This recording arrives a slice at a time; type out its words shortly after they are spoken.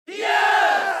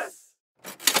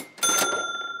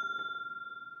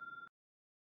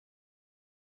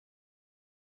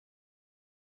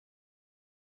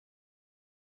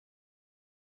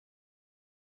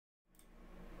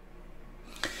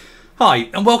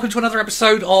Hi, and welcome to another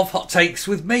episode of Hot Takes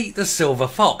with me, the Silver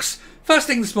Fox. First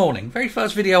thing this morning, very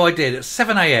first video I did at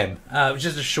 7 AM. It was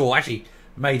just a short, actually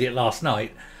made it last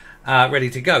night,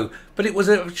 ready to go. But it was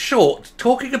a short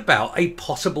talking about a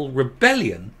possible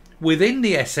rebellion within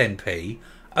the SNP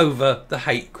over the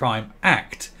Hate Crime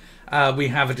Act. We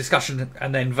have a discussion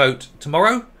and then vote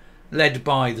tomorrow, led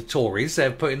by the Tories. They're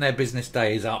putting their business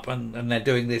days up and they're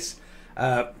doing this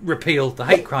repeal the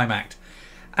Hate Crime Act.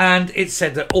 And it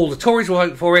said that all the Tories will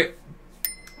vote for it.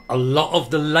 A lot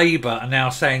of the Labour are now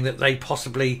saying that they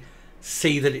possibly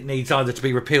see that it needs either to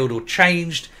be repealed or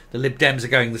changed. The Lib Dems are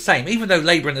going the same. Even though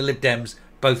Labour and the Lib Dems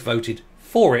both voted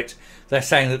for it, they're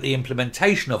saying that the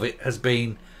implementation of it has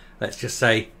been, let's just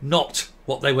say, not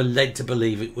what they were led to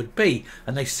believe it would be.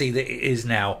 And they see that it is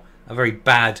now a very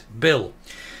bad bill.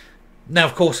 Now,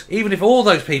 of course, even if all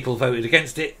those people voted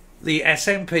against it, the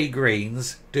SNP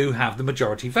Greens do have the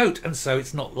majority vote, and so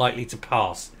it's not likely to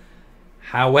pass.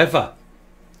 However,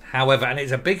 and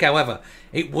it's a big however,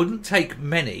 it wouldn't take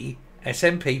many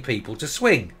SNP people to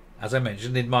swing, as I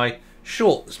mentioned in my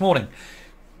short this morning.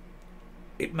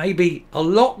 It may be a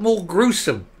lot more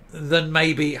gruesome than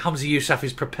maybe Humza Yousaf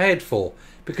is prepared for,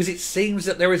 because it seems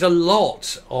that there is a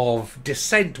lot of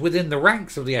dissent within the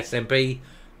ranks of the SNP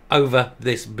over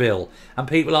this bill, and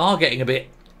people are getting a bit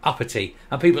uppity,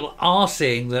 and people are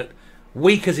seeing that,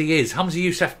 weak as he is, Humza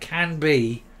Yousaf can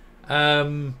be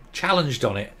challenged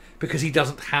on it because he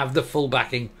doesn't have the full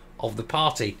backing of the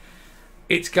party.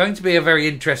 It's going to be a very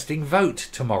interesting vote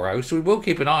tomorrow, so we will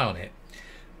keep an eye on it.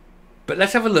 But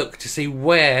let's have a look to see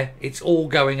where it's all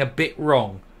going a bit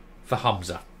wrong for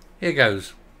Humza. Here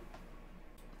goes.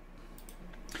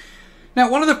 Now,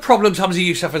 one of the problems Humza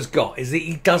Yousaf has got is that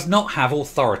he does not have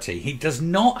authority. He does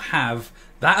not have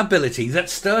that ability that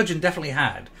Sturgeon definitely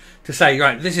had to say,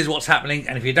 right, this is what's happening,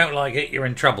 and if you don't like it, you're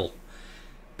in trouble.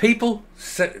 People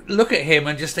look at him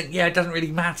and just think, yeah, it doesn't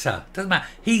really matter. It doesn't matter.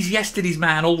 He's yesterday's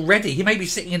man already. He may be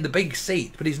sitting in the big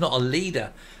seat, but he's not a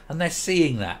leader, and they're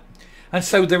seeing that. And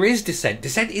so there is dissent.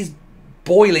 Dissent is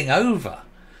boiling over.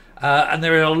 And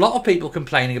there are a lot of people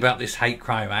complaining about this Hate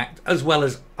Crime Act, as well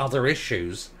as other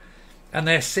issues. And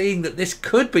they're seeing that this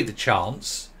could be the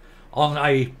chance on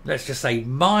a, let's just say,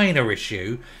 minor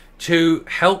issue to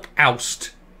help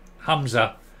oust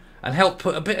Humza and help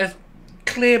put a bit of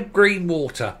clear green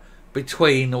water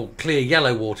between, or clear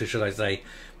yellow water, should I say,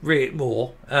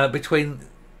 more, between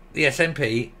the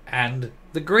SNP and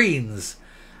the Greens.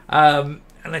 And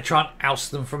they try and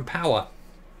oust them from power.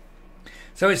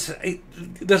 So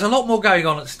there's a lot more going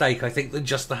on at stake, I think, than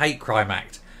just the Hate Crime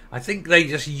Act. I think they're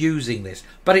just using this.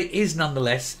 But it is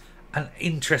nonetheless an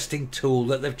interesting tool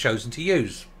that they've chosen to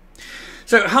use.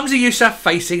 So Humza Yousaf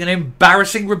facing an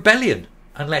embarrassing rebellion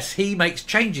unless he makes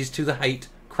changes to the Hate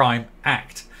Crime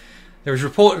Act. There is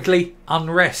reportedly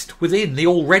unrest within the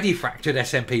already fractured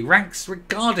SNP ranks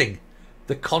regarding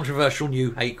the controversial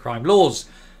new hate crime laws,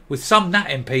 with some Nat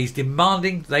MPs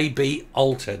demanding they be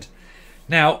altered.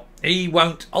 Now, he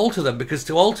won't alter them because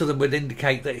to alter them would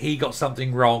indicate that he got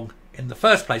something wrong in the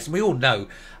first place, and we all know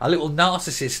a little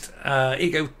narcissist,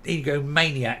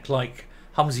 egomaniac like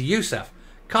Humza Yousaf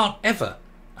can't ever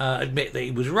admit that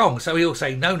he was wrong, so he'll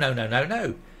say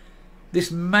no. This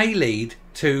may lead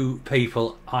to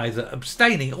people either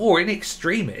abstaining or, in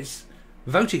extremis,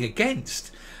 voting against,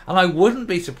 and I wouldn't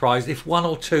be surprised if one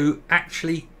or two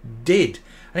actually did.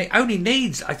 And it only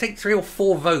needs, I think, 3 or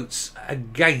 4 votes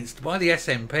against by the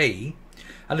SNP,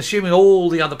 and assuming all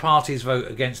the other parties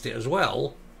vote against it as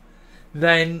well,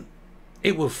 then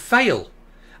it will fail.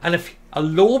 And if a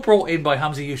law brought in by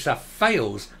Humza Yousaf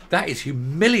fails, that is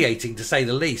humiliating to say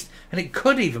the least, and it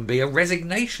could even be a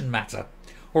resignation matter,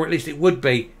 or at least it would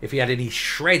be if he had any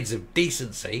shreds of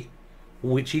decency,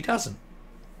 which he doesn't.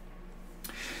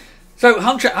 So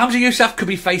Humza Yousaf could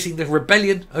be facing the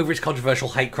rebellion over his controversial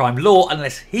hate crime law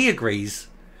unless he agrees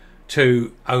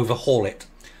to overhaul it.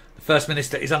 The First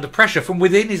Minister is under pressure from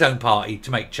within his own party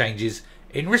to make changes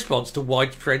in response to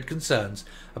widespread concerns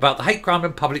about the Hate Crime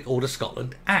and Public Order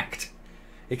Scotland Act.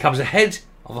 It comes ahead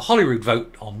of a Holyrood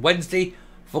vote on Wednesday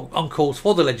on calls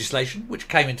for the legislation, which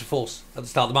came into force at the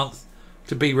start of the month,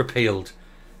 to be repealed.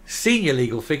 Senior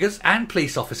legal figures and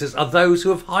police officers are those who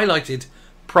have highlighted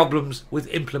problems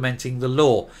with implementing the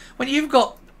law. When you've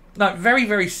got very,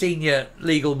 very senior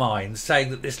legal minds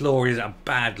saying that this law is a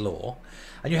bad law,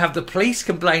 and you have the police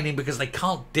complaining because they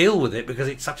can't deal with it because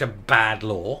it's such a bad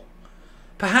law,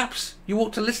 perhaps you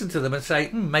ought to listen to them and say,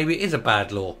 maybe it is a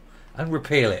bad law, and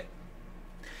repeal it.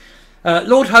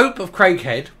 Lord Hope of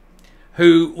Craighead,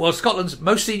 who was Scotland's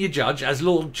most senior judge as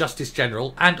Lord Justice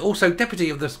General and also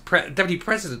Deputy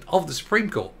President of the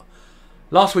Supreme Court,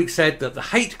 last week said that the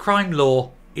hate crime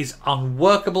law is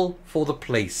unworkable for the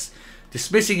police,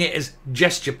 dismissing it as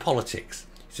gesture politics.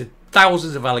 He said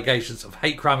thousands of allegations of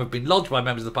hate crime have been lodged by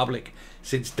members of the public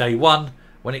since day one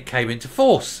when it came into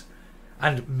force,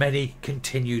 and many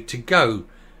continue to go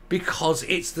because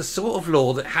it's the sort of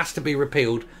law that has to be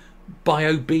repealed by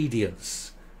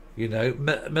obedience. You know,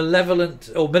 malevolent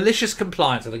or malicious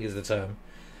compliance, I think is the term.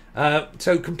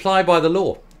 So comply by the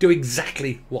law. Do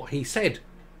exactly what he said.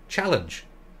 Challenge.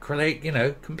 Create, you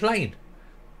know, complain.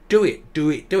 Do it, do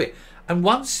it, do it. And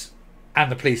once,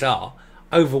 and the police are,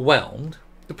 overwhelmed,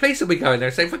 the police will be going there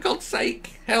and saying, for God's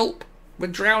sake, help, we're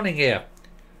drowning here.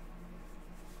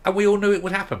 And we all knew it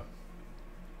would happen.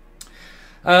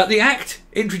 The Act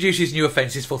introduces new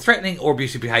offences for threatening or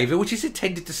abusive behaviour, which is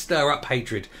intended to stir up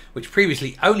hatred, which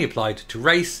previously only applied to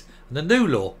race, and the new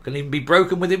law can even be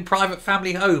broken within private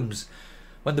family homes.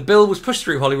 When the bill was pushed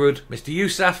through Holyrood, Mr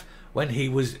Yousaf, when he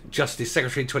was Justice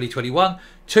Secretary in 2021,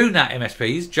 two Nat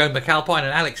MSPs, Joan McAlpine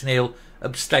and Alex Neil,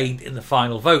 abstained in the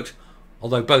final vote,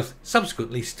 although both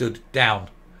subsequently stood down.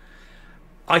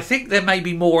 I think there may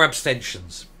be more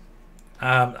abstentions.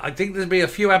 I think there'll be a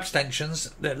few abstentions.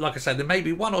 That, like I said, there may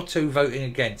be one or two voting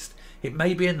against. It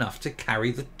may be enough to carry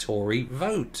the Tory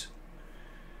vote.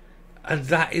 And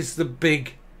that is the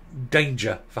big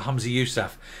danger for Humza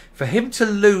Yousaf. For him to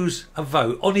lose a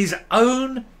vote on his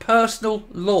own personal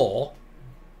law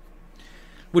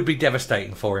would be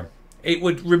devastating for him. It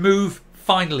would remove,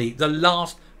 finally, the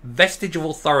last vestige of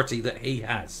authority that he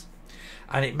has.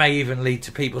 And it may even lead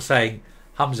to people saying,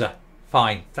 Humza,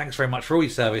 fine, thanks very much for all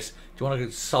your service. Do you want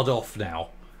to sod off now?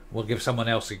 We'll give someone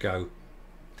else a go.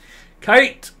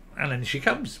 Kate! And then she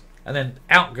comes. And then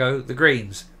out go the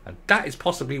Greens. And that is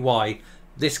possibly why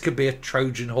this could be a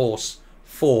Trojan horse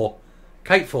for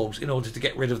Kate Forbes in order to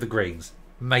get rid of the Greens.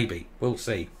 Maybe. We'll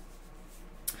see.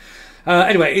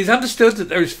 Anyway, it is understood that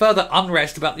there is further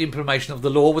unrest about the implementation of the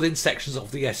law within sections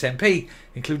of the SNP,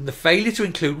 including the failure to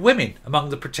include women among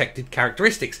the protected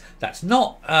characteristics. That's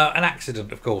not an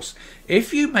accident, of course.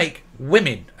 If you make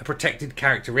women a protected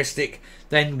characteristic,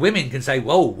 then women can say,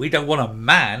 whoa, we don't want a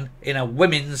man in a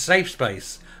women's safe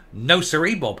space. No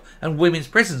siree, Bob. And women's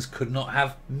prisons could not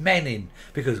have men in,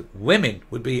 because women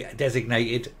would be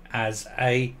designated as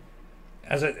an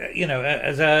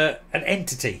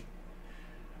entity.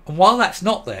 And while that's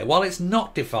not there, while it's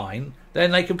not defined,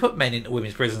 then they can put men into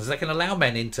women's prisons. They can allow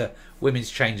men into women's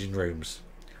changing rooms.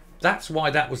 That's why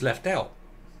that was left out.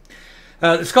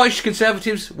 The Scottish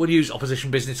Conservatives will use opposition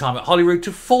business time at Holyrood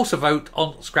to force a vote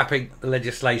on scrapping the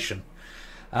legislation.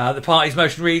 The party's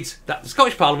motion reads that the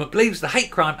Scottish Parliament believes the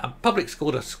Hate Crime and Public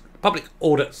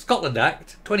Order Scotland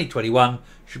Act 2021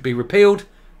 should be repealed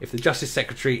if the Justice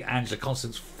Secretary, Angela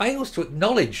Constance, fails to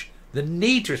acknowledge the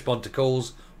need to respond to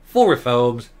calls for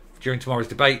reforms during tomorrow's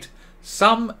debate.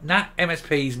 Some Nat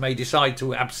MSPs may decide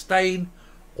to abstain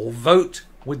or vote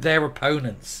with their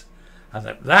opponents. And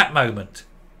at that moment,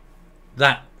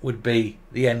 that would be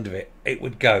the end of it. It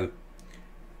would go.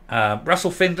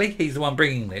 Russell Findlay, he's the one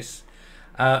bringing this,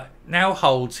 now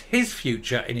holds his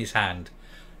future in his hand.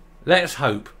 Let us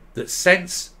hope that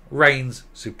sense reigns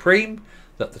supreme,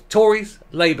 that the Tories,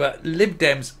 Labour, Lib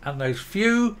Dems and those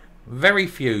few, very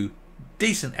few,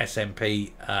 decent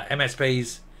SNP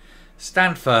MSPs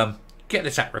stand firm, get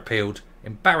this act repealed,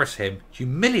 embarrass him,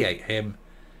 humiliate him,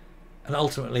 and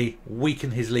ultimately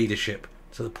weaken his leadership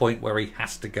to the point where he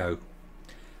has to go.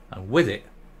 And with it,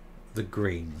 the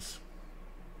Greens.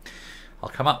 I'll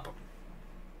come up.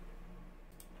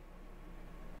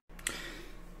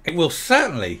 It will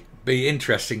certainly be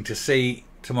interesting to see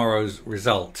tomorrow's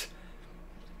result.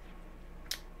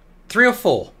 3 or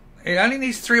 4. It only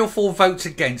needs 3 or 4 votes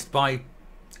against by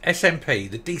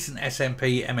SNP, the decent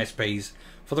SNP MSPs,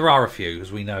 for there are a few,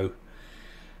 as we know.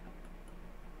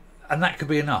 And that could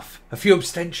be enough. A few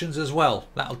abstentions as well.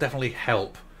 That'll definitely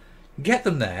help. Get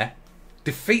them there,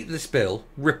 defeat this bill,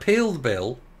 repeal the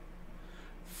bill,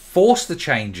 force the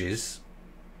changes,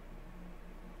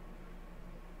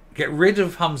 get rid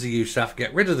of Humza Yousaf,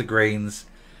 get rid of the Greens,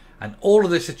 and all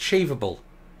of this achievable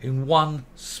in one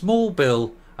small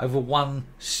bill over one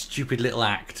stupid little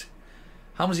act.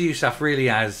 Humza Yousaf really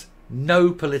has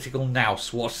no political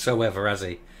nous whatsoever, has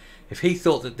he? If he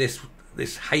thought that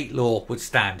this hate law would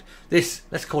stand, this,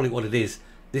 let's call it what it is,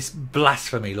 this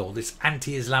blasphemy law, this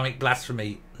anti-Islamic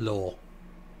blasphemy law,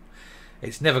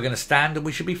 it's never going to stand, and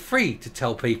we should be free to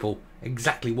tell people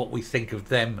exactly what we think of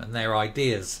them and their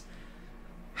ideas.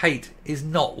 Hate is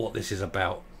not what this is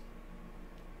about,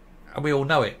 and we all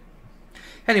know it.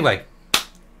 Anyway,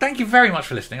 thank you very much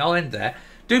for listening. I'll end there.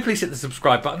 Do please hit the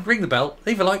subscribe button, ring the bell,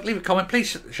 leave a like, leave a comment,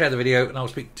 please share the video, and I'll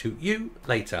speak to you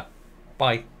later.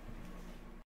 Bye.